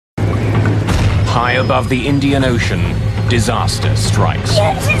High above the Indian Ocean, disaster strikes. The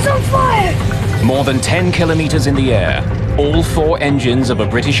engine's on fire! More than 10 kilometers in the air, all 4 engines of a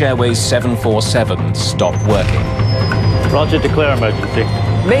British Airways 747 stop working. Roger, declare emergency.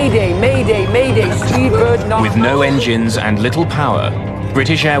 Mayday, mayday, mayday, Speedbird 9. With no engines and little power,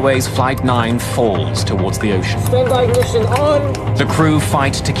 British Airways Flight 9 falls towards the ocean. Standby ignition on. The crew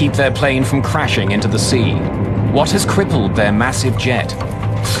fight to keep their plane from crashing into the sea. What has crippled their massive jet,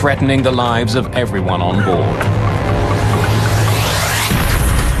 threatening the lives of everyone on board?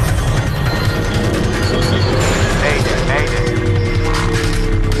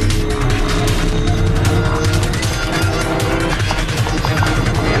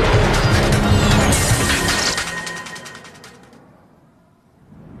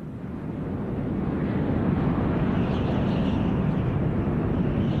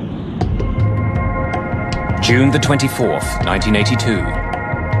 June the 24th, 1982.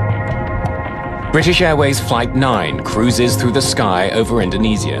 British Airways Flight 9 cruises through the sky over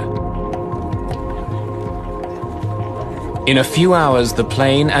Indonesia. In a few hours, the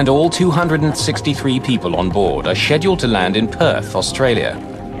plane and all 263 people on board are scheduled to land in Perth, Australia.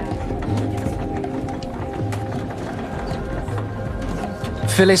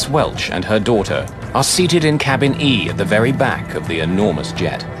 Phyllis Welch and her daughter are seated in cabin E at the very back of the enormous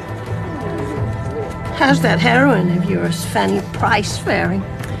jet. How's that heroine of yours, Fanny Price, faring?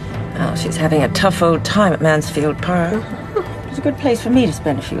 Oh, she's having a tough old time at Mansfield Park. It's a good place for me to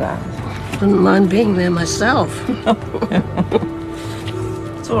spend a few hours. Wouldn't mind being there myself.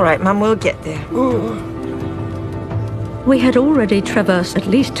 It's all right, Mum, we'll get there. We had already traversed at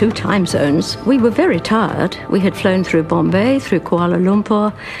least 2 time zones. We were very tired. We had flown through Bombay, through Kuala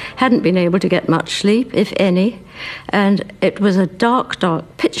Lumpur, hadn't been able to get much sleep, if any, and it was a dark, dark,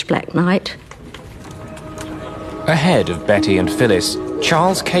 pitch-black night. Ahead of Betty and Phyllis,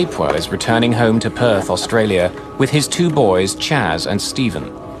 Charles Capewell is returning home to Perth, Australia, with his 2 boys, Chaz and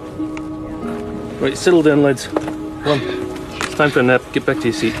Stephen. Right, settle down, lads. Come on. It's time for a nap. Get back to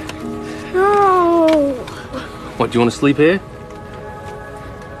your seat. No. What, do you want to sleep here?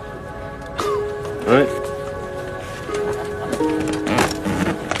 All right.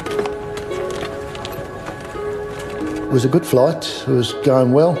 It was a good flight. It was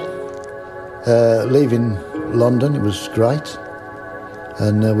going well. Leaving London, it was great.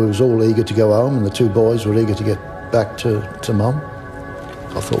 And we was all eager to go home, and the 2 boys were eager to get back to Mum.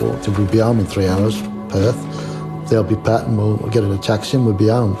 I thought, well, we'll be home in 3 hours, Perth. They'll be pat and we'll get in a taxi and we'll be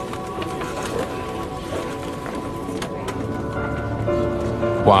home.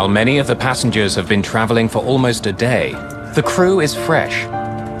 While many of the passengers have been travelling for almost a day, the crew is fresh.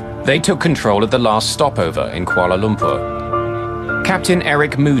 They took control at the last stopover in Kuala Lumpur. Captain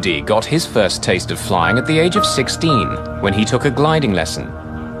Eric Moody got his first taste of flying at the age of 16 when he took a gliding lesson.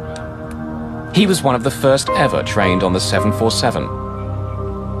 He was one of the first ever trained on the 747.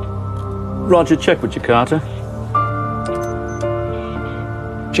 Roger, check with Jakarta.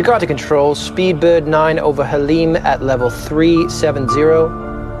 Jakarta Control, Speedbird 9 over Halim at level 370.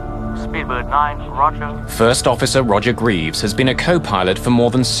 Speedbird 9, Roger. First Officer Roger Greaves has been a co-pilot for more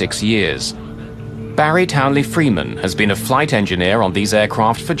than 6 years. Barry Townley Freeman has been a flight engineer on these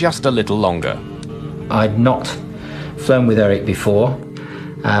aircraft for just a little longer. I'd not flown with Eric before,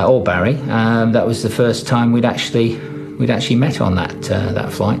 or Barry. That was the first time we'd actually met on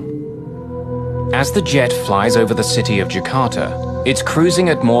that flight. As the jet flies over the city of Jakarta, it's cruising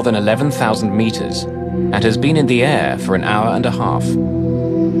at more than 11,000 meters and has been in the air for an hour and a half.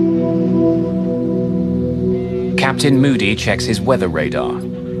 Captain Moody checks his weather radar.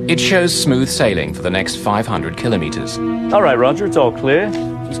 It shows smooth sailing for the next 500 kilometers. All right, Roger, it's all clear.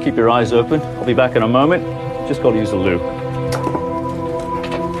 Just keep your eyes open. I'll be back in a moment. Just got to use the loo.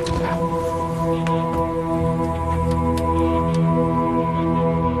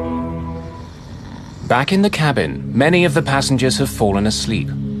 Back in the cabin, many of the passengers have fallen asleep.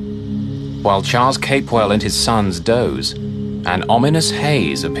 While Charles Capewell and his sons doze, an ominous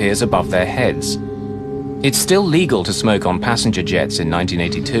haze appears above their heads. It's still legal to smoke on passenger jets in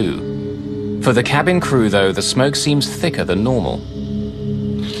 1982. For the cabin crew, though, the smoke seems thicker than normal.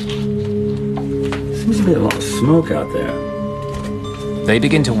 Seems to be a lot of smoke out there. They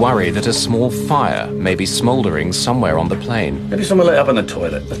begin to worry that a small fire may be smouldering somewhere on the plane. Maybe someone lit up in the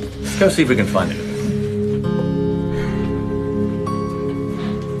toilet. Let's go see if we can find it.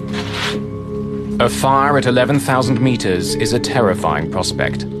 A fire at 11,000 meters is a terrifying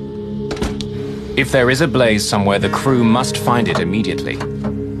prospect. If there is a blaze somewhere, the crew must find it immediately.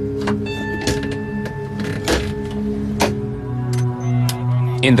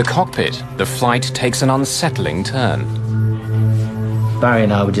 In the cockpit, the flight takes an unsettling turn. Barry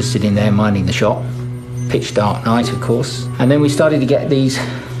and I were just sitting there minding the shop. Pitch dark night, of course. And then we started to get these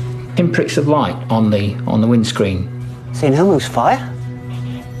pinpricks of light on the windscreen. St. Elmo's fire?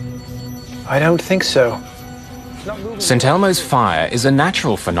 I don't think so. St. Elmo's fire is a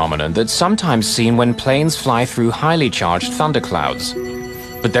natural phenomenon that's sometimes seen when planes fly through highly charged thunderclouds.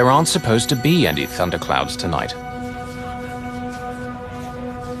 But there aren't supposed to be any thunderclouds tonight.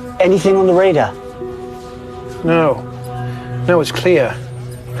 Anything on the radar? No. No, it's clear.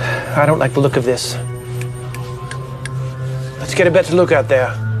 I don't like the look of this. Let's get a better look out there.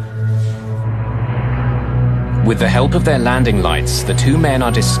 With the help of their landing lights, the two men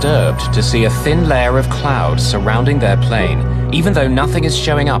are disturbed to see a thin layer of cloud surrounding their plane, even though nothing is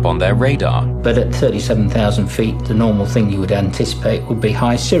showing up on their radar. But at 37,000 feet, the normal thing you would anticipate would be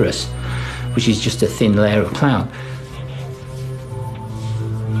high cirrus, which is just a thin layer of cloud.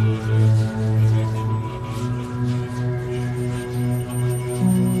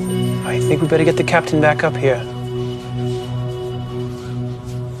 I think we better get the captain back up here.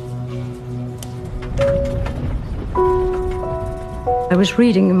 I was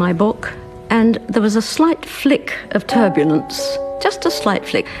reading in my book, and there was a slight flick of turbulence, just a slight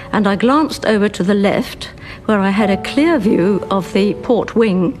flick, and I glanced over to the left, where I had a clear view of the port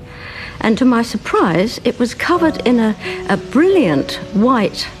wing, and to my surprise, it was covered in a brilliant,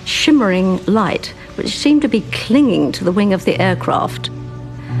 white, shimmering light, which seemed to be clinging to the wing of the aircraft.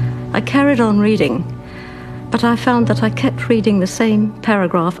 I carried on reading, but I found that I kept reading the same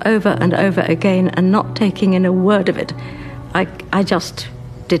paragraph over and over again and not taking in a word of it. I just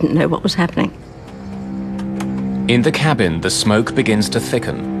didn't know what was happening. In the cabin, the smoke begins to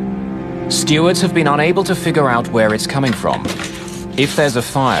thicken. Stewards have been unable to figure out where it's coming from. If there's a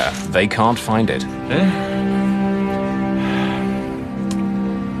fire, they can't find it.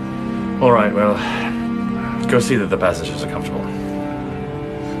 All right, well, go see that the passengers are comfortable.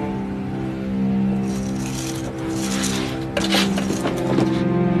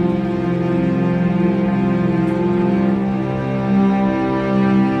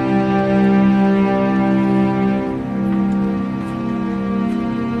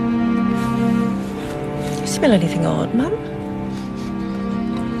 Smell anything odd, Mum?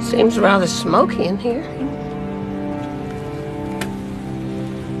 Seems rather smoky in here.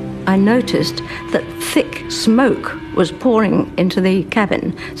 I noticed that thick smoke was pouring into the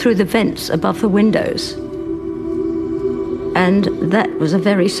cabin through the vents above the windows. And that was a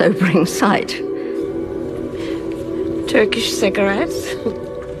very sobering sight. Turkish cigarettes.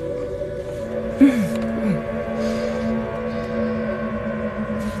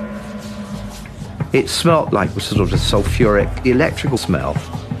 It smelt like sort of a sulfuric electrical smell.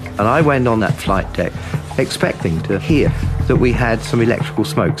 And I went on that flight deck expecting to hear that we had some electrical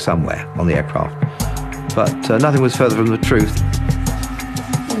smoke somewhere on the aircraft. But nothing was further from the truth.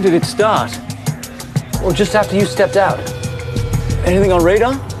 When did it start? Well, just after you stepped out. Anything on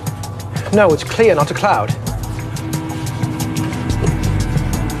radar? No, it's clear, not a cloud.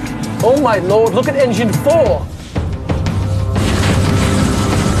 Oh my lord, look at engine 4!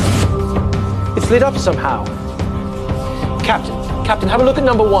 It's lit up somehow. Captain, have a look at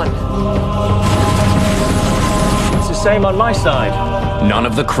number 1. It's the same on my side. None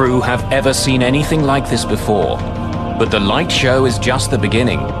of the crew have ever seen anything like this before. But the light show is just the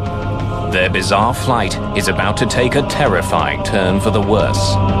beginning. Their bizarre flight is about to take a terrifying turn for the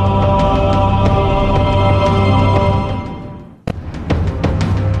worse.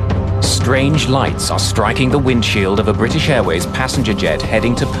 Strange lights are striking the windshield of a British Airways passenger jet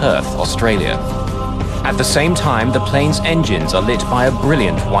heading to Perth, Australia. At the same time, the plane's engines are lit by a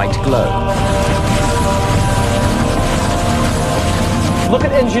brilliant white glow. Look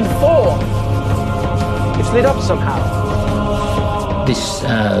at engine 4! It's lit up somehow. This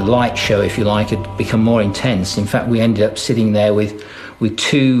light show, if you like, had become more intense. In fact, we ended up sitting there with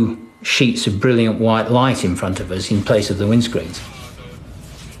 2 sheets of brilliant white light in front of us in place of the windscreens.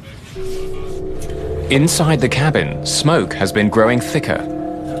 Inside the cabin, smoke has been growing thicker.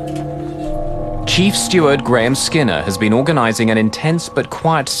 Chief Steward Graham Skinner has been organising an intense but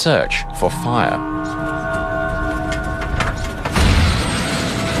quiet search for fire.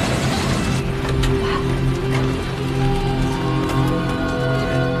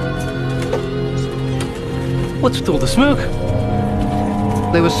 What's with all the smoke?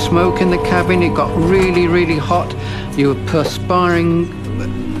 There was smoke in the cabin. It got really, really hot. You were perspiring,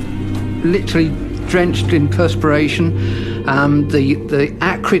 literally drenched in perspiration. The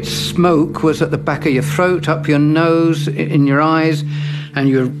acrid smoke was at the back of your throat, up your nose, in your eyes, and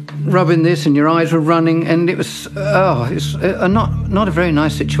you were rubbing this and your eyes were running, and it was, it's not a very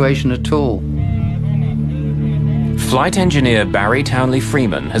nice situation at all. Flight engineer Barry Townley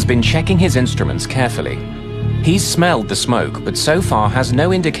Freeman has been checking his instruments carefully. He's smelled the smoke, but so far has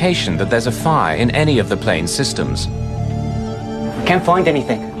no indication that there's a fire in any of the plane's systems. Can't find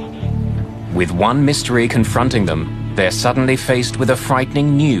anything. With one mystery confronting them, they're suddenly faced with a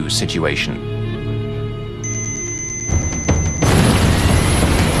frightening new situation.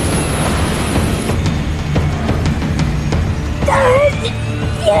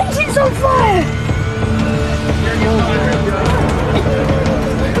 The engine's on fire!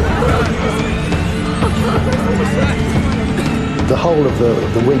 The whole of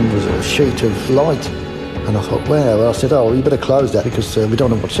the wing was a sheet of light, and I thought, wow. I said, oh, you better close that because we don't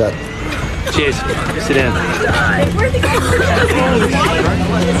know what's that. Cheers. Sit down. Where'd they go?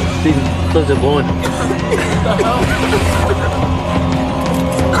 Stephen, close that blind.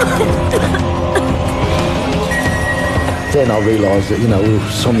 Then I realised that, you know,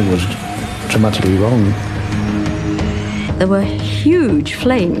 something was dramatically wrong. There were huge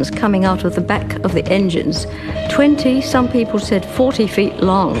flames coming out of the back of the engines. 20, some people said 40 feet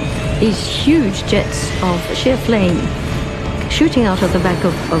long. These huge jets of sheer flame shooting out of the back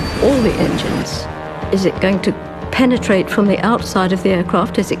of all the engines. Is it going to penetrate from the outside of the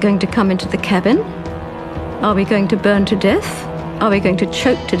aircraft? Is it going to come into the cabin? Are we going to burn to death? Are we going to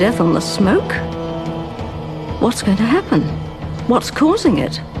choke to death on the smoke? What's going to happen? What's causing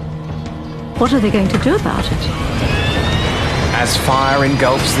it? What are they going to do about it? As fire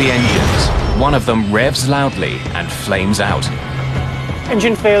engulfs the engines, one of them revs loudly and flames out.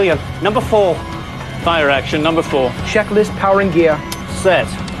 Engine failure, number 4. Fire action, number 4. Checklist, power and gear. Set.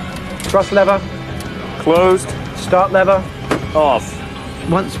 Thrust lever. Closed. Start lever. Off.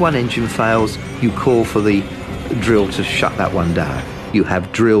 Once one engine fails, you call for the drill to shut that one down. You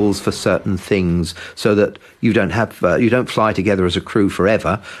have drills for certain things so that you don't fly together as a crew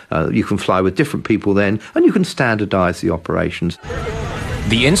forever. You can fly with different people then, and you can standardise the operations.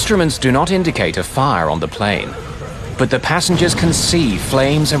 The instruments do not indicate a fire on the plane, but the passengers can see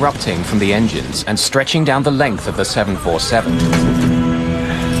flames erupting from the engines and stretching down the length of the 747.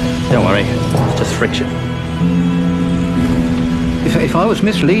 Don't worry, it's just friction. If I was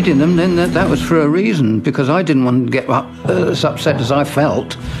misleading them, then that was for a reason, because I didn't want to get as upset as I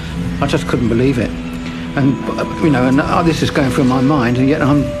felt. I just couldn't believe it. And, you know, and this is going through my mind, and yet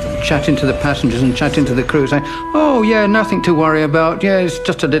I'm chatting to the passengers and chatting to the crew, saying, oh, yeah, nothing to worry about. Yeah, it's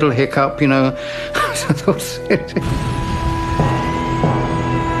just a little hiccup, you know.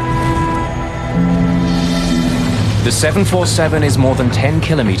 The 747 is more than 10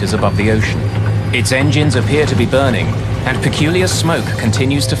 kilometers above the ocean. Its engines appear to be burning, and peculiar smoke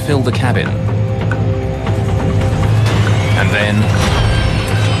continues to fill the cabin. And then,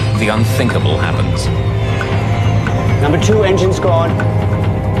 the unthinkable happens. Number 2 engine's gone.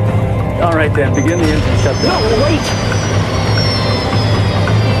 All right then, begin the engine shutdown. No, wait!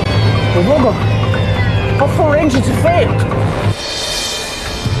 The rugger. All 4 engines have failed.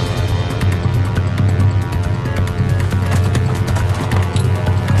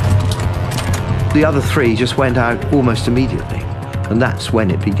 The other 3 just went out almost immediately, and that's when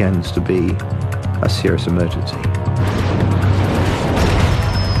it begins to be a serious emergency.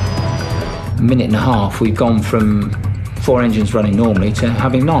 A minute and a half, we've gone from 4 engines running normally to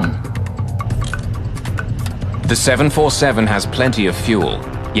having none. The 747 has plenty of fuel,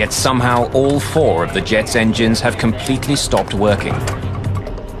 yet somehow all 4 of the jet's engines have completely stopped working.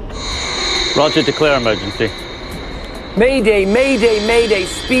 Roger, declare emergency. Mayday, mayday, mayday,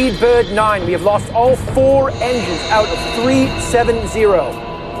 Speedbird 9. We have lost all 4 engines out of 370.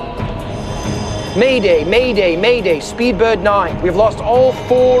 Mayday, mayday, mayday, Speedbird 9. We have lost all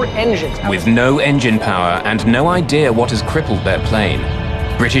 4 engines. With no engine power and no idea what has crippled their plane,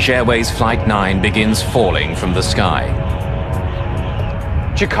 British Airways Flight 9 begins falling from the sky.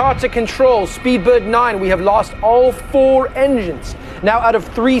 Jakarta Control, Speedbird 9. We have lost all 4 engines. Now out of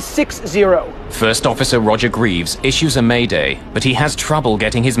 360. First Officer Roger Greaves issues a mayday, but he has trouble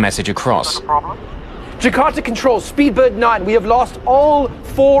getting his message across. Jakarta Control, Speedbird 9. We have lost all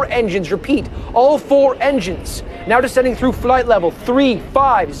 4 engines. Repeat, all 4 engines. Now descending through flight level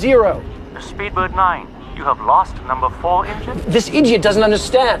 350. Speedbird 9, you have lost number 4 engine? This idiot doesn't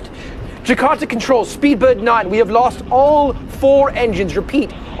understand. Jakarta Control, Speedbird 9. We have lost all 4 engines.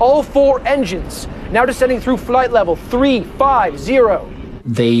 Repeat, all 4 engines. Now descending through flight level 350.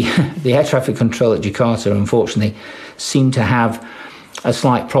 The air traffic control at Jakarta, unfortunately, seemed to have a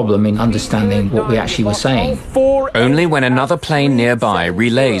slight problem in understanding what we actually were saying. Only when another plane nearby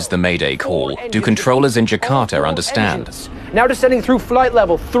relays the mayday call do controllers in Jakarta understand. Now descending through flight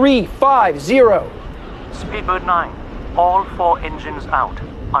level 350. Speedbird 9, all 4 engines out.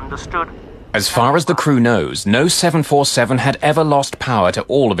 Understood? As far as the crew knows, no 747 had ever lost power to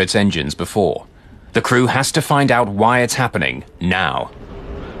all of its engines before. The crew has to find out why it's happening now.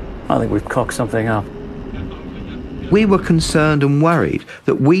 I think we've cocked something up. We were concerned and worried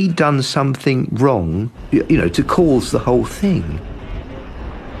that we'd done something wrong, to cause the whole thing.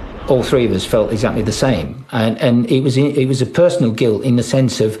 All three of us felt exactly the same, and it was a personal guilt in the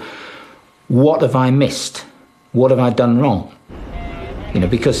sense of, what have I missed? What have I done wrong?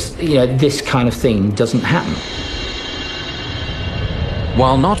 Because this kind of thing doesn't happen.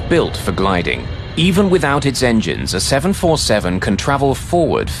 While not built for gliding, even without its engines, a 747 can travel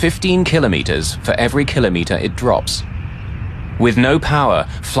forward 15 kilometers for every kilometer it drops. With no power,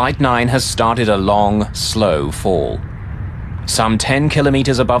 Flight 9 has started a long, slow fall. Some 10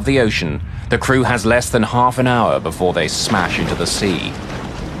 kilometers above the ocean, the crew has less than half an hour before they smash into the sea.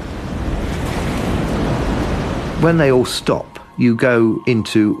 When they all stop, you go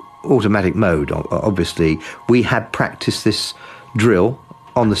into automatic mode, obviously. We had practiced this drill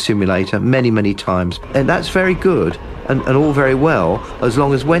on the simulator many, many times. And that's very good and all very well, as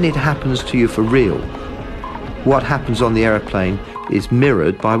long as when it happens to you for real, what happens on the aeroplane is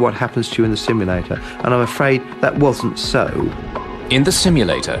mirrored by what happens to you in the simulator. And I'm afraid that wasn't so. In the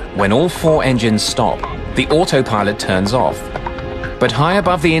simulator, when all 4 engines stop, the autopilot turns off. But high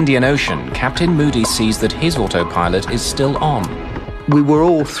above the Indian Ocean, Captain Moody sees that his autopilot is still on. We were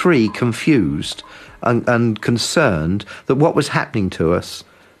all three confused and concerned that what was happening to us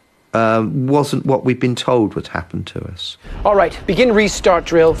wasn't what we'd been told would happen to us. All right, begin restart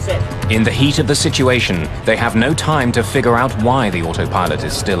drill. In the heat of the situation, they have no time to figure out why the autopilot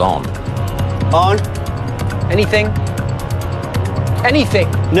is still on. On. Anything?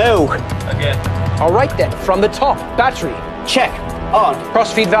 Anything? No. Again. All right then, from the top, battery. Check. On.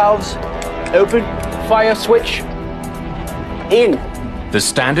 Crossfeed valves. Open. Fire switch. In. The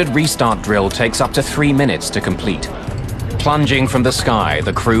standard restart drill takes up to 3 minutes to complete. Plunging from the sky,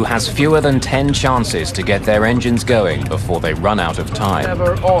 the crew has fewer than 10 chances to get their engines going before they run out of time.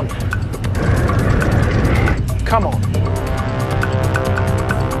 Lever on. Come on.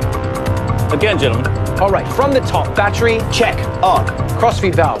 Again, gentlemen. All right, from the top, battery. Check. On.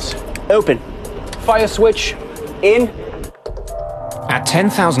 Crossfeed valves. Open. Fire switch. In. At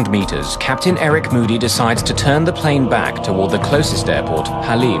 10,000 meters, Captain Eric Moody decides to turn the plane back toward the closest airport,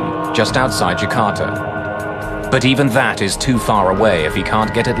 Halim, just outside Jakarta. But even that is too far away if he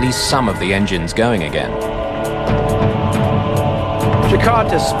can't get at least some of the engines going again.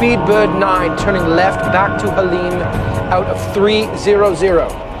 Jakarta, Speedbird 9, turning left back to Halim out of 300.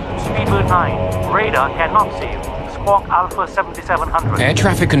 Speedbird 9, radar cannot see you. Squawk Alpha 7700. Air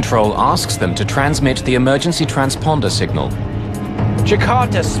traffic control asks them to transmit the emergency transponder signal.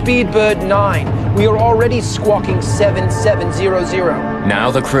 Jakarta, Speedbird 9. We are already squawking 7700.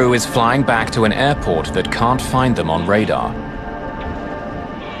 Now the crew is flying back to an airport that can't find them on radar.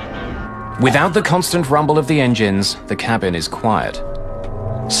 Without the constant rumble of the engines, the cabin is quiet.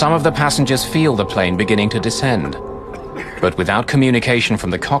 Some of the passengers feel the plane beginning to descend. But without communication from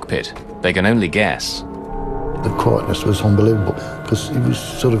the cockpit, they can only guess. The quietness was unbelievable because it was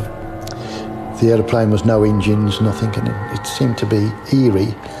sort of, the aeroplane was no engines, nothing, and it seemed to be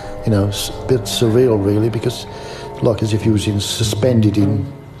eerie, a bit surreal really, because like as if you was suspended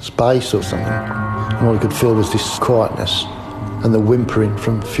in space or something. And all you could feel was this quietness and the whimpering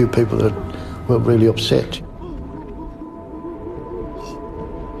from a few people that were really upset.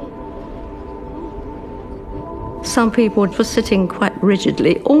 Some people were sitting quite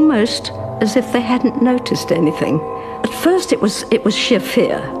rigidly, almost as if they hadn't noticed anything. At first it was sheer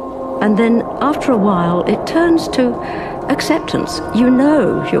fear, and then after a while it turns to acceptance. You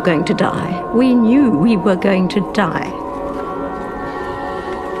know you're going to die. We knew we were going to die.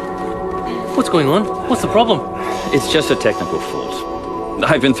 What's going on? What's the problem? It's just a technical fault.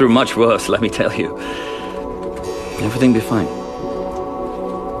 I've been through much worse, let me tell you. Everything will be fine.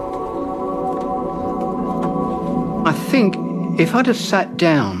 I think if I'd have sat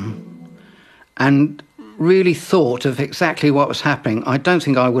down and really thought of exactly what was happening, I don't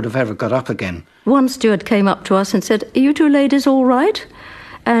think I would have ever got up again. One steward came up to us and said, "Are you two ladies all right?"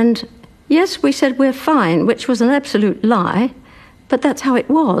 And yes, we said we're fine, which was an absolute lie, but that's how it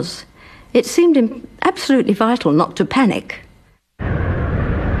was. It seemed absolutely vital not to panic.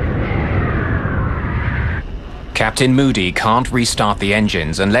 Captain Moody can't restart the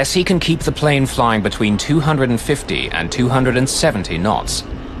engines unless he can keep the plane flying between 250 and 270 knots.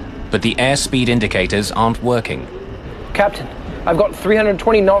 But the airspeed indicators aren't working. Captain, I've got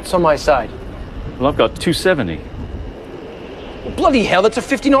 320 knots on my side. Well, I've got 270. Well, bloody hell, that's a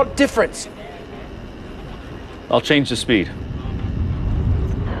 50-knot difference. I'll change the speed.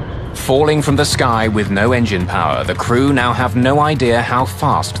 Falling from the sky with no engine power, the crew now have no idea how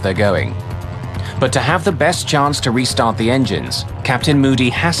fast they're going. But to have the best chance to restart the engines, Captain Moody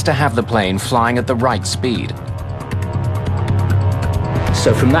has to have the plane flying at the right speed.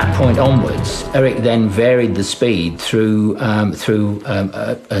 So from that point onwards, Eric then varied the speed through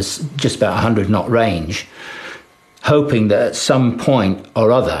just about 100 knot range, hoping that at some point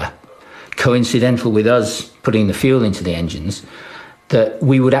or other, coincidental with us putting the fuel into the engines, that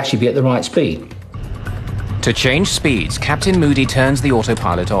we would actually be at the right speed. To change speeds, Captain Moody turns the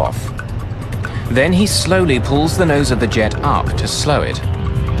autopilot off. Then he slowly pulls the nose of the jet up to slow it,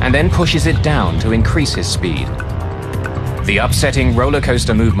 and then pushes it down to increase his speed. The upsetting roller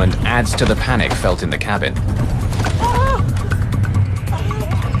coaster movement adds to the panic felt in the cabin.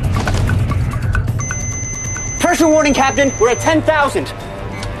 Pressure warning, Captain. We're at 10,000.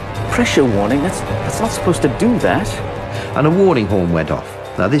 Pressure warning? That's not supposed to do that. And a warning horn went off.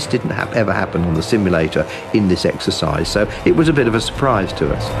 Now, this didn't ever happen on the simulator in this exercise, so it was a bit of a surprise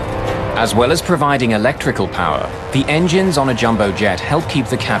to us. As well as providing electrical power, the engines on a jumbo jet help keep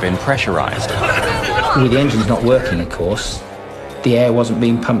the cabin pressurized. With the engines not working, of course, the air wasn't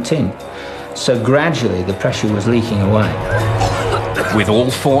being pumped in. So gradually the pressure was leaking away. With all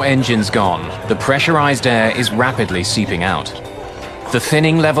 4 engines gone, the pressurized air is rapidly seeping out. The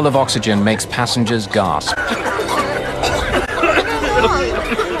thinning level of oxygen makes passengers gasp.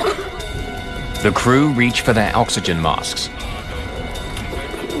 The crew reach for their oxygen masks.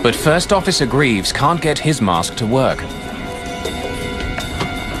 But First Officer Greaves can't get his mask to work.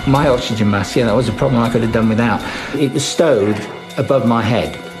 My oxygen mask, yeah, that was a problem I could have done without. It was stowed above my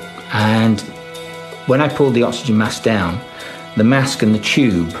head, and when I pulled the oxygen mask down, the mask and the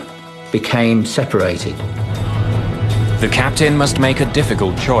tube became separated. The captain must make a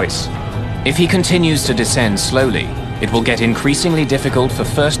difficult choice. If he continues to descend slowly, it will get increasingly difficult for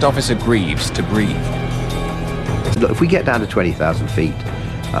First Officer Greaves to breathe. Look, if we get down to 20,000 feet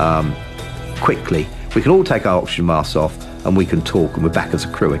quickly, we can all take our oxygen masks off and we can talk and we're back as a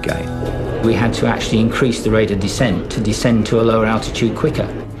crew again. We had to actually increase the rate of descent to descend to a lower altitude quicker,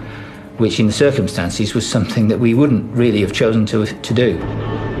 which in the circumstances was something that we wouldn't really have chosen to do.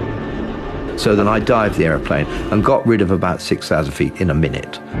 So then I dived the aeroplane and got rid of about 6,000 feet in a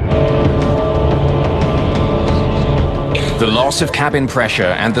minute. The loss of cabin pressure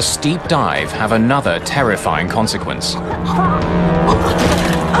and the steep dive have another terrifying consequence.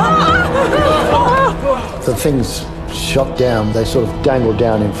 The things shot down, they sort of dangled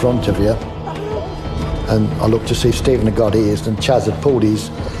down in front of you. And I looked to see Stephen had got his and Chaz had pulled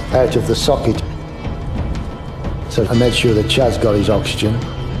his out of the socket. So I made sure that Chaz got his oxygen.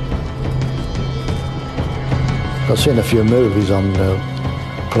 I've seen a few movies on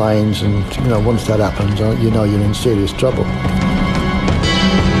planes, and you know, once that happens, you know you're in serious trouble.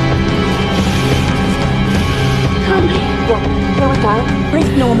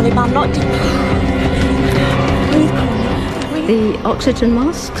 Breathe normally, Mum, not deep. The oxygen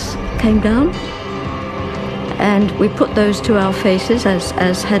masks came down, and we put those to our faces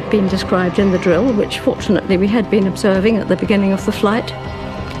as had been described in the drill, which fortunately we had been observing at the beginning of the flight.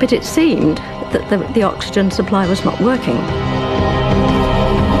 But it seemed that the oxygen supply was not working.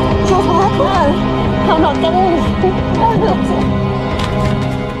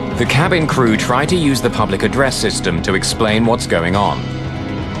 The cabin crew try to use the public address system to explain what's going on,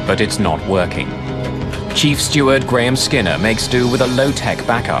 but it's not working. Chief Steward Graham Skinner makes do with a low-tech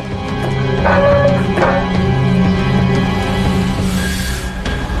backup.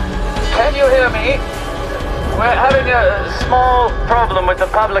 Can you hear me? We're having a small problem with the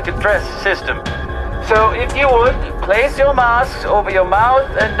public address system. So if you would, place your masks over your mouth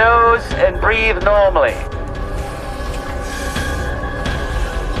and nose and breathe normally.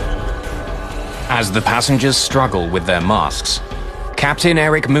 As the passengers struggle with their masks, Captain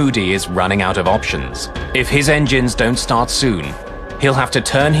Eric Moody is running out of options. If his engines don't start soon, he'll have to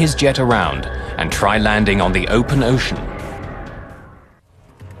turn his jet around and try landing on the open ocean.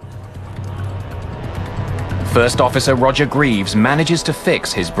 First Officer Roger Greaves manages to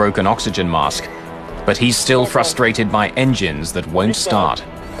fix his broken oxygen mask, but he's still frustrated by engines that won't start.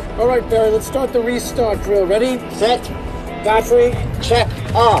 All right, Barry, let's start the restart drill. Ready? Set. Battery. Check.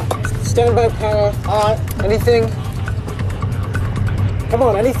 On. Standby power. On. Anything? Come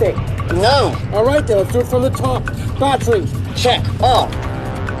on, anything? No. All right, then, let's do it from the top. Battery. Check. On.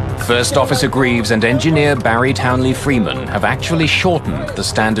 First Officer Greaves and engineer Barry Townley Freeman have actually shortened the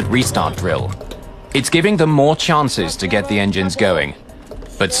standard restart drill. It's giving them more chances to get the engines going,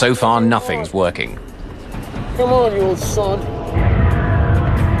 but so far nothing's working. Come on, you old son.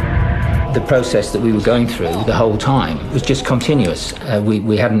 the process that we were going through the whole time was just continuous.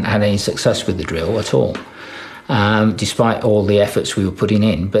 We hadn't had any success with the drill at all, despite all the efforts we were putting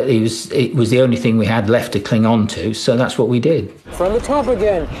in. But it was the only thing we had left to cling on to, so that's what we did. From the top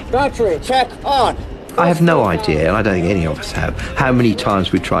again. Battery, check on. I have no idea, and I don't think any of us have, how many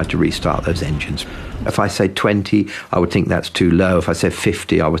times we tried to restart those engines. If I say 20, I would think that's too low. If I said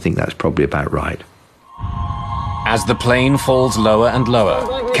 50, I would think that's probably about right. As the plane falls lower and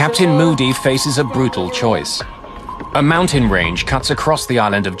lower, Captain Moody faces a brutal choice. A mountain range cuts across the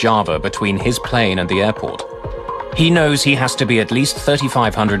island of Java between his plane and the airport. He knows he has to be at least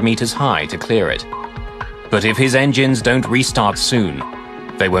 3,500 meters high to clear it. But if his engines don't restart soon,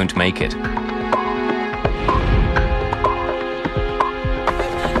 they won't make it.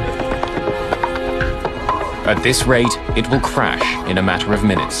 At this rate, it will crash in a matter of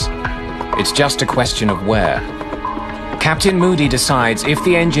minutes. It's just a question of where. Captain Moody decides if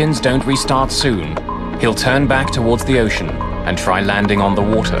the engines don't restart soon, he'll turn back towards the ocean and try landing on the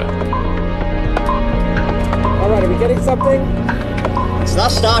water. All right, are we getting something? It's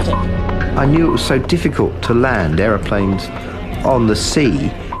not starting. I knew it was so difficult to land aeroplanes on the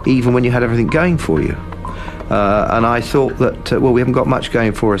sea, even when you had everything going for you. And I thought that, well, we haven't got much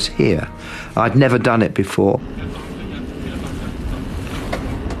going for us here. I'd never done it before.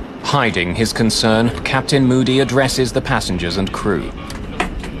 Hiding his concern, Captain Moody addresses the passengers and crew.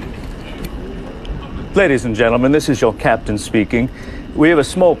 Ladies and gentlemen, this is your captain speaking. We have a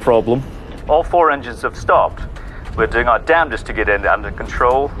small problem. All 4 engines have stopped. We're doing our damnedest to get it under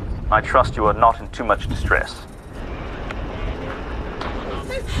control. I trust you are not in too much distress.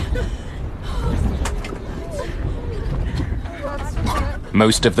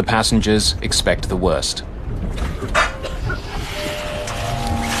 Most of the passengers expect the worst.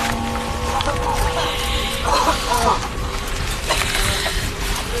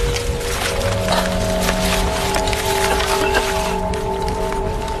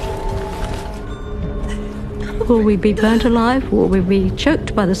 Will we be burnt alive? Will we be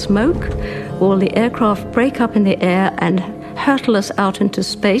choked by the smoke? Will the aircraft break up in the air and hurtle us out into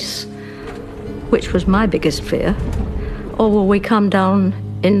space, which was my biggest fear? Or will we come down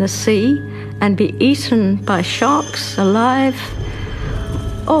in the sea and be eaten by sharks alive?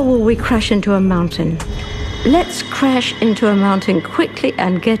 Or will we crash into a mountain? Let's crash into a mountain quickly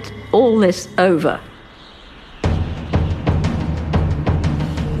and get all this over.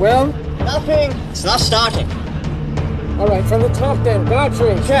 Well? Nothing. It's not starting. All right, from the top then.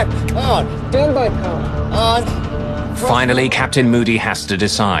 Battery, check. On. Standby power. On. Finally, Captain Moody has to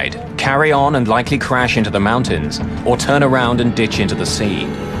decide. Carry on and likely crash into the mountains, or turn around and ditch into the sea.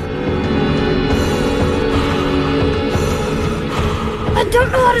 I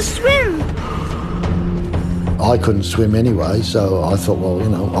don't know how to swim. I couldn't swim anyway, so I thought, well, you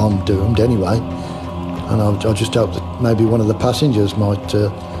know, I'm doomed anyway. And I just hoped that maybe one of the passengers might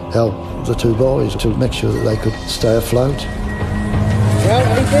help the 2 boys to make sure that they could stay afloat. Well,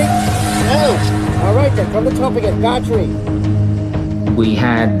 anything? No. All right then, from the top again. Battery. We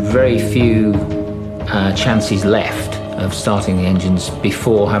had very few chances left of starting the engines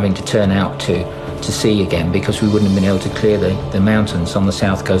before having to turn out to sea again, because we wouldn't have been able to clear the mountains on the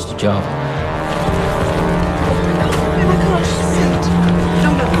south coast of Java.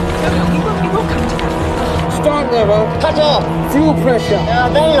 Start level. Cut off. Fuel pressure.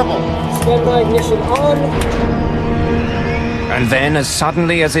 Available. Standby ignition on. And then, as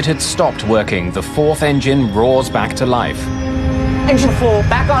suddenly as it had stopped working, the 4th engine roars back to life. Engine 4,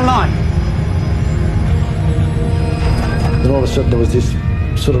 back online. Then all of a sudden there was this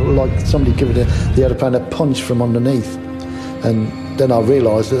sort of like somebody giving the aeroplane a punch from underneath. And then I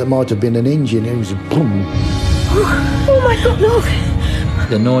realised that there might have been an engine. It was a boom. Oh my God, look.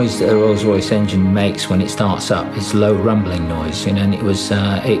 The noise that a Rolls-Royce engine makes when it starts up is low rumbling noise, you know, and it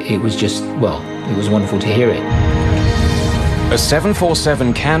was just, well, it was wonderful to hear it. A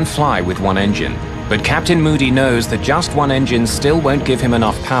 747 can fly with 1 engine, but Captain Moody knows that just 1 engine still won't give him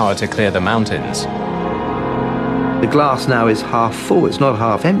enough power to clear the mountains. The glass now is half full, it's not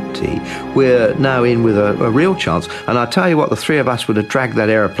half empty. We're now in with a real chance. And I tell you what, the 3 of us would have dragged that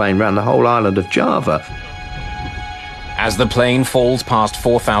aeroplane around the whole island of Java. As the plane falls past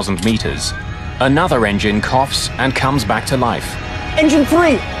 4,000 meters, another engine coughs and comes back to life. Engine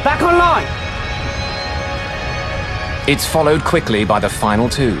 3, back online. It's followed quickly by the final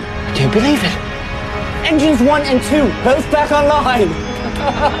 2. I can't believe it. Engines 1 and 2, both back online.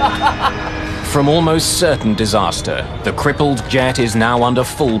 From almost certain disaster, the crippled jet is now under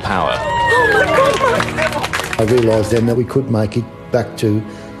full power. Oh my God. I realised then that we could make it back to,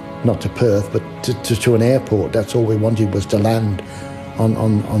 not to Perth, but to an airport. That's all we wanted, was to land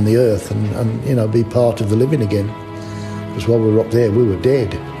on the earth and, you know, be part of the living again. Because while we were up there, we were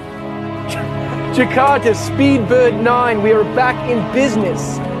dead. Jakarta, Speedbird 9, we are back in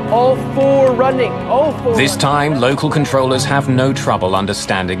business. All 4 running, all 4 This time, local controllers have no trouble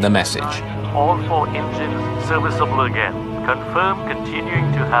understanding the message. All 4 engines serviceable again. Confirm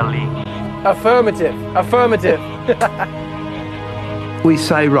continuing to Hallie. Affirmative, affirmative. We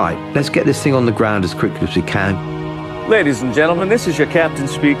say, right, let's get this thing on the ground as quickly as we can. Ladies and gentlemen, this is your captain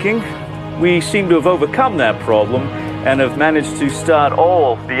speaking. We seem to have overcome that problem and have managed to start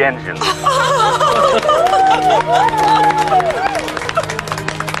all the engines.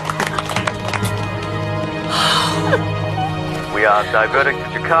 We are diverting to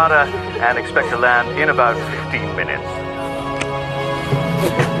Jakarta and expect to land in about 15 minutes.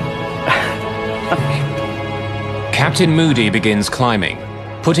 Captain Moody begins climbing,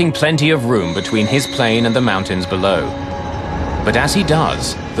 putting plenty of room between his plane and the mountains below. But as he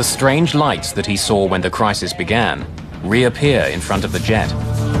does, the strange lights that he saw when the crisis began reappear in front of the jet.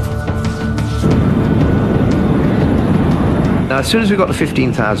 Now, as soon as we got to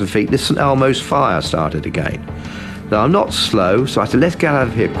 15,000 feet, this St Elmo's fire started again. Now, I'm not slow, so I said, let's get out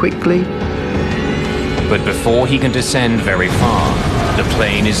of here quickly. But before he can descend very far, the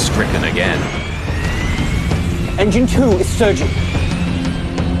plane is stricken again. Engine 2 is surging.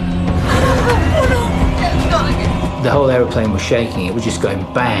 The whole aeroplane was shaking. It was just going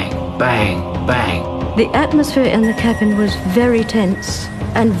bang, bang, bang. The atmosphere in the cabin was very tense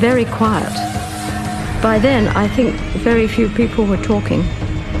and very quiet. By then, I think very few people were talking.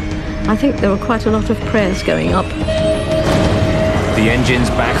 I think there were quite a lot of prayers going up. The engines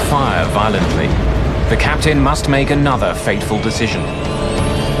backfire violently. The captain must make another fateful decision.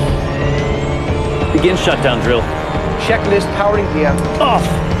 Begin shutdown drill. Checklist powering gear. Off.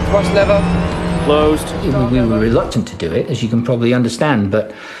 Thrust lever. Closed. We were reluctant to do it, as you can probably understand,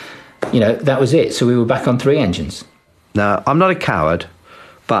 but, you know, that was it. So we were back on 3 engines. Now, I'm not a coward,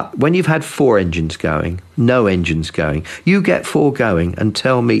 but when you've had 4 engines going, no engines going, you get 4 going and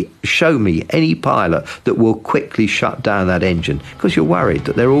show me any pilot that will quickly shut down that engine, because you're worried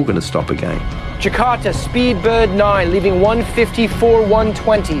that they're all going to stop again. Jakarta, Speedbird 9, leaving 154,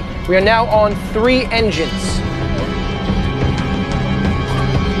 120. We are now on 3 engines.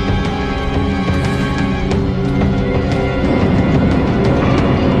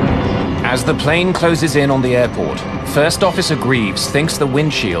 As the plane closes in on the airport, First Officer Greaves thinks the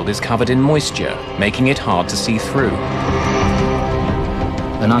windshield is covered in moisture, making it hard to see through.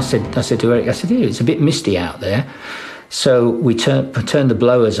 And I said to Eric, yeah, it's a bit misty out there. So we turned the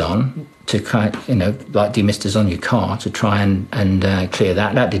blowers on to kind of, like demisters on your car to try and clear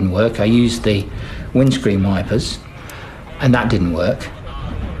that. That didn't work. I used the windscreen wipers, and that didn't work.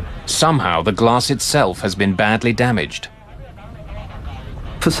 Somehow the glass itself has been badly damaged.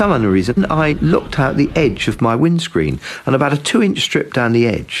 For some unknown reason, I looked out the edge of my windscreen, and about a 2-inch strip down the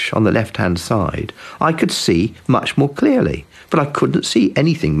edge on the left-hand side, I could see much more clearly. But I couldn't see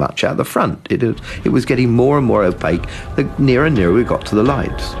anything much out the front. It was getting more and more opaque the nearer and nearer we got to the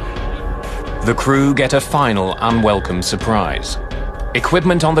lights. The crew get a final unwelcome surprise.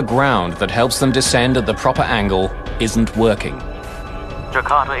 Equipment on the ground that helps them descend at the proper angle isn't working.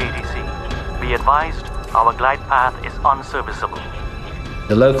 Jakarta ATC, be advised, our glide path is unserviceable.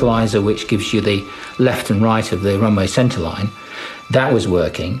 The localizer, which gives you the left and right of the runway centerline, that was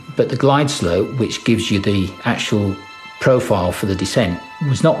working, but the glide slope, which gives you the actual profile for the descent,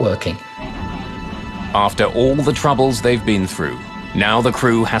 was not working. After all the troubles they've been through, now the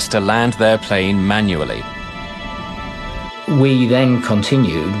crew has to land their plane manually. We then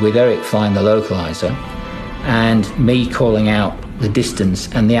continued with Eric flying the localizer and me calling out the distance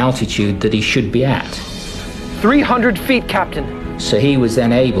and the altitude that he should be at. 300 feet, Captain. So he was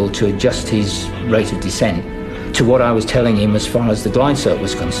then able to adjust his rate of descent to what I was telling him as far as the glide slope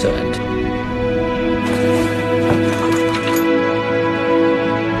was concerned.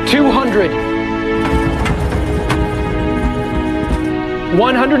 200.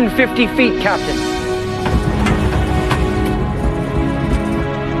 150 feet, Captain.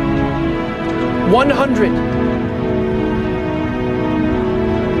 100.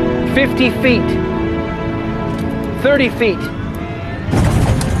 50 feet. 30 feet.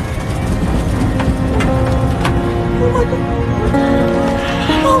 Oh my God.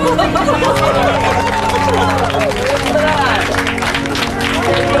 Oh my God.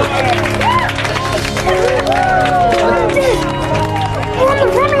 We're on the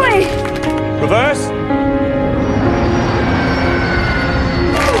runway. Reverse.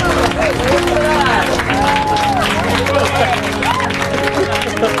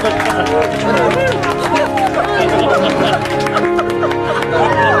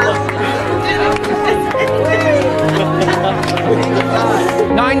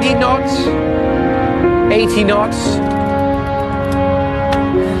 20 knots.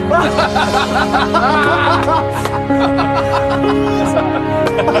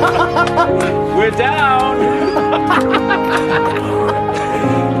 We're down!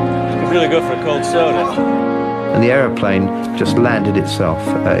 Really good for a cold soda. And the aeroplane just landed itself.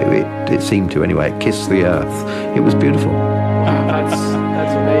 It seemed to anyway. It kissed the earth. It was beautiful. That's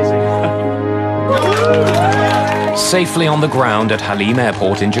amazing. Safely on the ground at Halim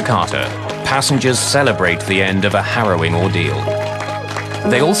Airport in Jakarta, passengers celebrate the end of a harrowing ordeal.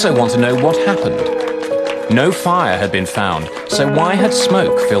 They also want to know what happened. No fire had been found, so why had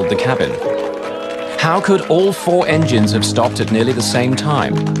smoke filled the cabin? How could all 4 engines have stopped at nearly the same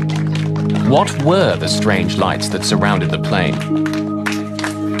time? What were the strange lights that surrounded the plane?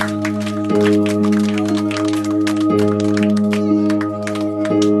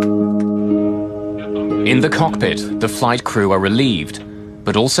 In the cockpit, the flight crew are relieved,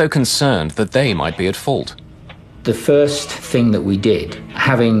 but also concerned that they might be at fault. The first thing that we did,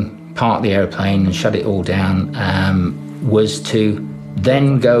 having parked the aeroplane and shut it all down, was to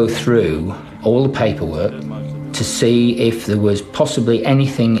then go through all the paperwork to see if there was possibly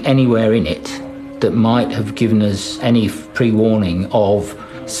anything anywhere in it that might have given us any pre-warning of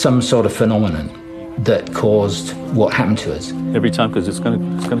some sort of phenomenon that caused what happened to us. Every time, because it's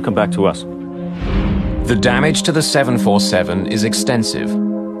going to come back to us. The damage to the 747 is extensive.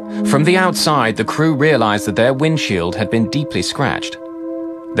 From the outside, the crew realize that their windshield had been deeply scratched.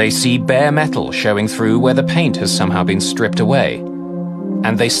 They see bare metal showing through where the paint has somehow been stripped away.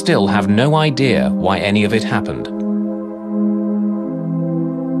 And they still have no idea why any of it happened.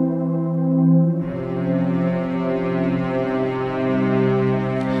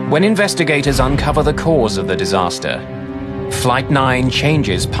 When investigators uncover the cause of the disaster, Flight 9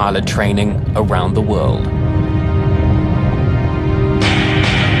 changes pilot training around the world.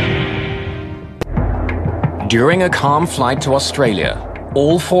 During a calm flight to Australia,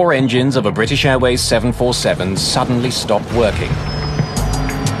 all 4 engines of a British Airways 747 suddenly stopped working.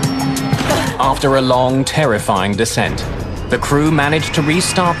 After a long, terrifying descent, the crew managed to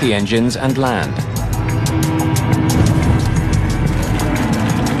restart the engines and land.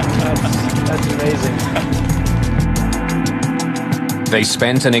 That's amazing. They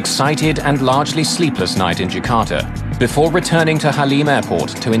spent an excited and largely sleepless night in Jakarta before returning to Halim Airport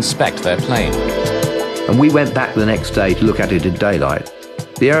to inspect their plane. And we went back the next day to look at it in daylight.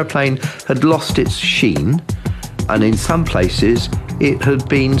 The aeroplane had lost its sheen, and in some places it had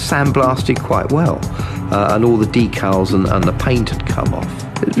been sandblasted quite well, and all the decals and the paint had come off.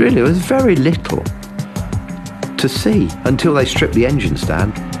 It really was very little to see until they stripped the engines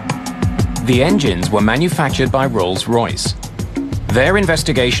down. The engines were manufactured by Rolls-Royce. Their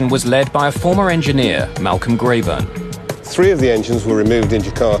investigation was led by a former engineer, Malcolm Grayburn. 3 of the engines were removed in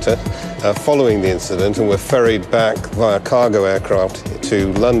Jakarta following the incident and were ferried back via cargo aircraft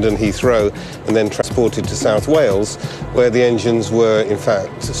to London Heathrow and then transported to South Wales, where the engines were in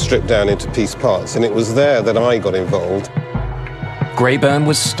fact stripped down into piece parts, and it was there that I got involved. Grayburn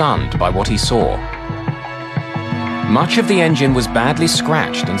was stunned by what he saw. Much of the engine was badly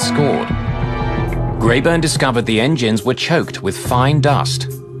scratched and scored. Grayburn discovered the engines were choked with fine dust,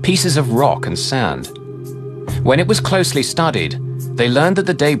 pieces of rock and sand. When it was closely studied, they learned that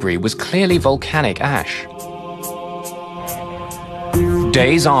the debris was clearly volcanic ash.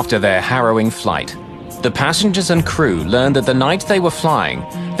 Days after their harrowing flight, the passengers and crew learned that the night they were flying,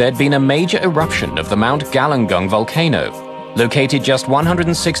 there'd been a major eruption of the Mount Galunggung volcano, located just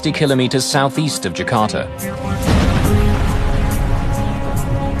 160 kilometers southeast of Jakarta.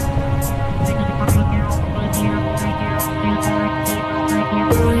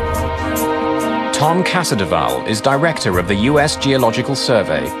 Tom Casadevall is director of the U.S. Geological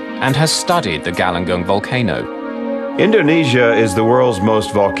Survey and has studied the Galunggung volcano. Indonesia is the world's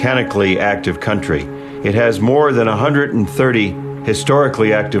most volcanically active country. It has more than 130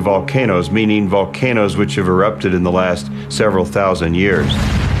 historically active volcanoes, meaning volcanoes which have erupted in the last several thousand years.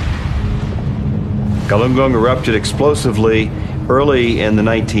 Galunggung erupted explosively early in the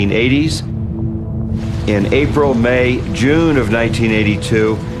 1980s. In April, May, June of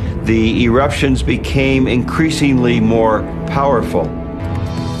 1982, the eruptions became increasingly more powerful.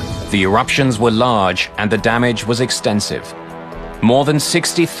 The eruptions were large and the damage was extensive. More than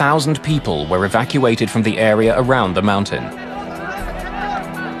 60,000 people were evacuated from the area around the mountain.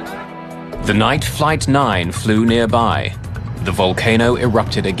 The night Flight 9 flew nearby, the volcano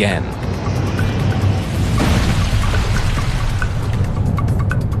erupted again.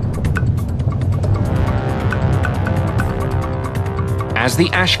 As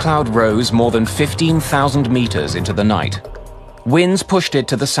the ash cloud rose more than 15,000 meters into the night, winds pushed it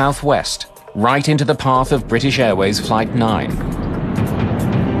to the southwest, right into the path of British Airways Flight 9.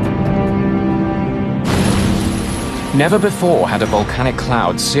 Never before had a volcanic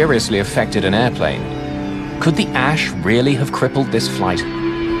cloud seriously affected an airplane. Could the ash really have crippled this flight?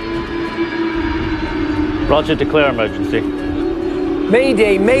 Roger, declare emergency.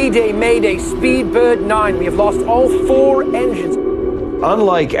 Mayday, mayday, mayday, Speedbird 9. We have lost all 4 engines.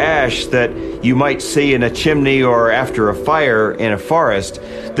 Unlike ash that you might see in a chimney or after a fire in a forest,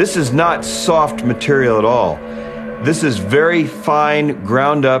 this is not soft material at all. This is very fine,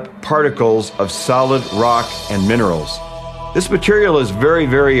 ground-up particles of solid rock and minerals. This material is very,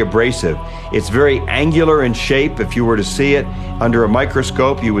 very abrasive. It's very angular in shape. If you were to see it under a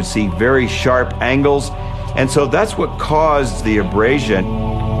microscope, you would see very sharp angles. And so that's what caused the abrasion.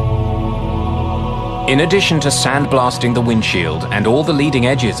 In addition to sandblasting the windshield and all the leading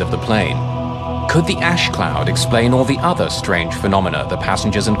edges of the plane, could the ash cloud explain all the other strange phenomena the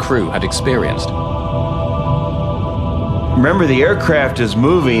passengers and crew had experienced? Remember, the aircraft is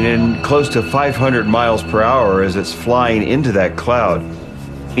moving in close to 500 miles per hour as it's flying into that cloud.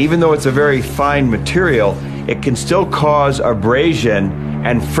 Even though it's a very fine material, it can still cause abrasion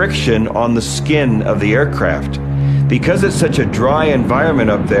and friction on the skin of the aircraft. Because it's such a dry environment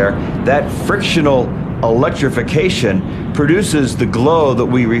up there, that frictional electrification produces the glow that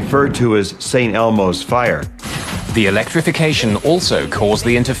we refer to as St. Elmo's fire. The electrification also caused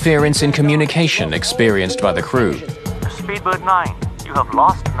the interference in communication experienced by the crew. Speedbird 9, you have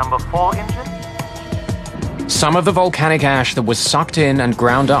lost number 4 engine? Some of the volcanic ash that was sucked in and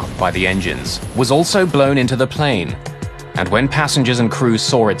ground up by the engines was also blown into the plane. And when passengers and crew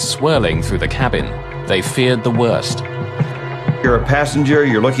saw it swirling through the cabin, they feared the worst. You're a passenger,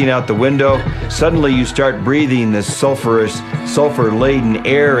 you're looking out the window, suddenly you start breathing this sulfur-laden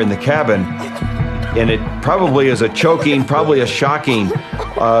air in the cabin, and it probably is a choking, probably a shocking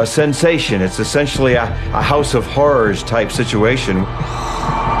sensation. It's essentially a house of horrors type situation.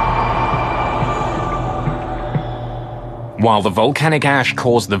 While the volcanic ash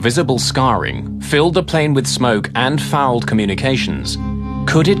caused the visible scarring, filled the plane with smoke and fouled communications,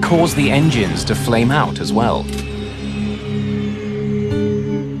 could it cause the engines to flame out as well?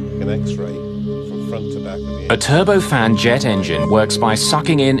 An X-ray from front to back of the engine. A turbofan jet engine works by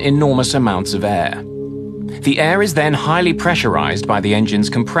sucking in enormous amounts of air. The air is then highly pressurized by the engine's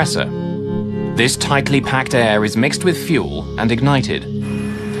compressor. This tightly packed air is mixed with fuel and ignited.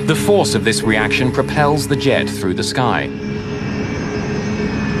 The force of this reaction propels the jet through the sky.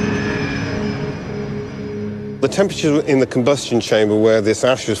 The temperature in the combustion chamber where this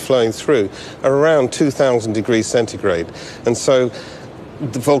ash was flowing through are around 2,000 degrees centigrade. And so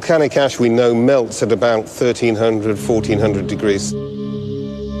the volcanic ash we know melts at about 1,300, 1,400 degrees.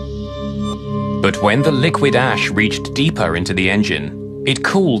 But when the liquid ash reached deeper into the engine, it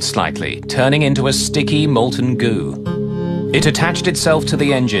cooled slightly, turning into a sticky, molten goo. It attached itself to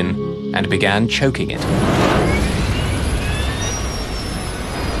the engine and began choking it.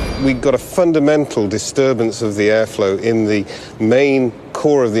 We got a fundamental disturbance of the airflow in the main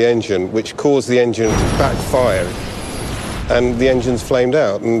core of the engine, which caused the engine to backfire, and the engines flamed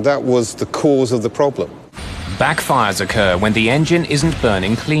out, and that was the cause of the problem. Backfires occur when the engine isn't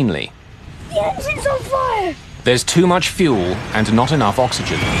burning cleanly. The engine's on fire! There's too much fuel and not enough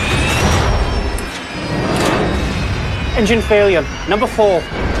oxygen. Engine failure, number 4.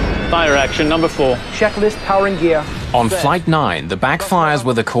 Fire action, number 4. Checklist powering gear. On Flight 9, the backfires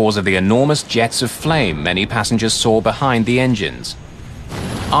were the cause of the enormous jets of flame many passengers saw behind the engines.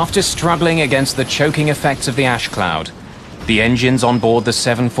 After struggling against the choking effects of the ash cloud, the engines on board the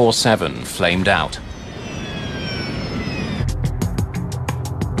 747 flamed out.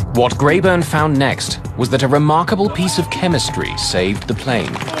 What Grayburn found next was that a remarkable piece of chemistry saved the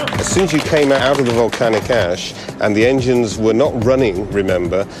plane. As soon as you came out of the volcanic ash, and the engines were not running,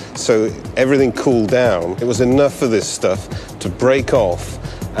 remember, so everything cooled down, it was enough for this stuff to break off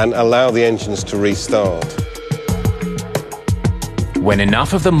and allow the engines to restart. When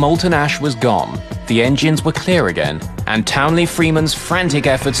enough of the molten ash was gone, the engines were clear again, and Townley Freeman's frantic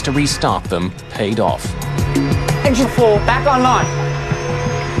efforts to restart them paid off. Engine 4, back online.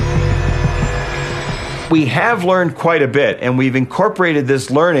 We have learned quite a bit, and we've incorporated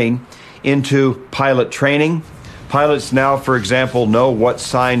this learning into pilot training. Pilots now, for example, know what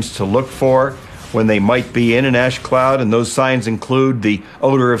signs to look for when they might be in an ash cloud, and those signs include the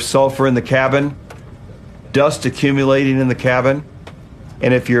odor of sulfur in the cabin, dust accumulating in the cabin,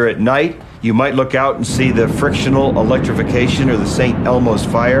 and if you're at night, you might look out and see the frictional electrification or the St. Elmo's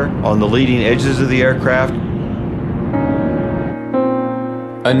fire on the leading edges of the aircraft.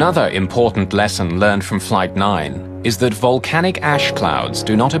 Another important lesson learned from Flight 9 is that volcanic ash clouds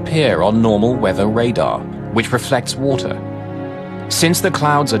do not appear on normal weather radar, which reflects water. Since the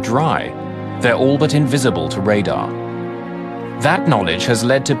clouds are dry, they're all but invisible to radar. That knowledge has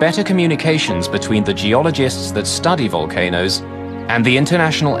led to better communications between the geologists that study volcanoes and the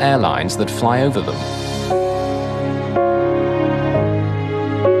international airlines that fly over them.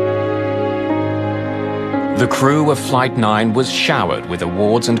 The crew of Flight 9 was showered with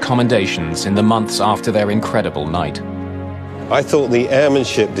awards and commendations in the months after their incredible night. I thought the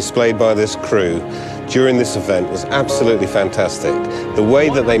airmanship displayed by this crew during this event was absolutely fantastic. The way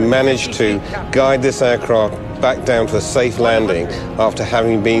that they managed to guide this aircraft back down to a safe landing after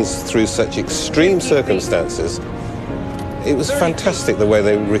having been through such extreme circumstances, it was fantastic the way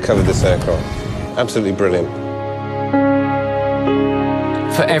they recovered this aircraft. Absolutely brilliant.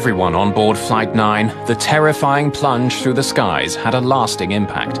 For everyone on board Flight 9, the terrifying plunge through the skies had a lasting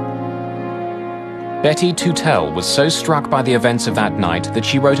impact. Betty Tutel was so struck by the events of that night that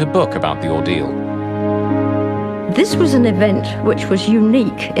she wrote a book about the ordeal. This was an event which was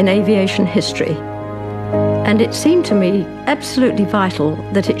unique in aviation history, and it seemed to me absolutely vital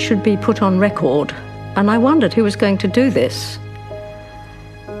that it should be put on record, and I wondered who was going to do this.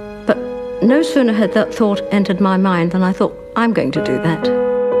 But no sooner had that thought entered my mind than I thought, I'm going to do that.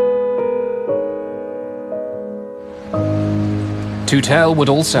 Tutel would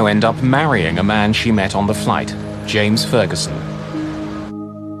also end up marrying a man she met on the flight, James Ferguson.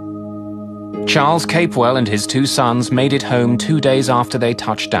 Charles Capewell and his 2 sons made it home 2 days after they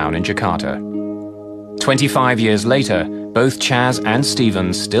touched down in Jakarta. 25 years later, both Chaz and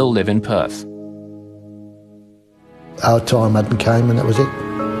Stephen still live in Perth. Our time hadn't came and that was it.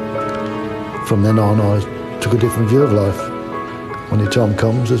 From then on, I took a different view of life. When your time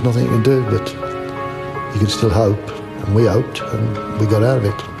comes, there's nothing you can do, but you can still hope. And we hoped, and we got out of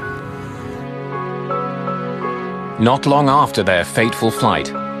it. Not long after their fateful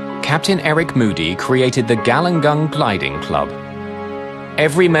flight, Captain Eric Moody created the Galunggung Gliding Club.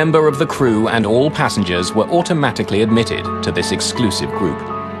 Every member of the crew and all passengers were automatically admitted to this exclusive group.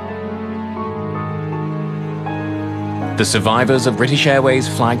 The survivors of British Airways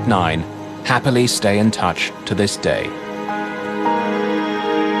Flight 9 happily stay in touch to this day.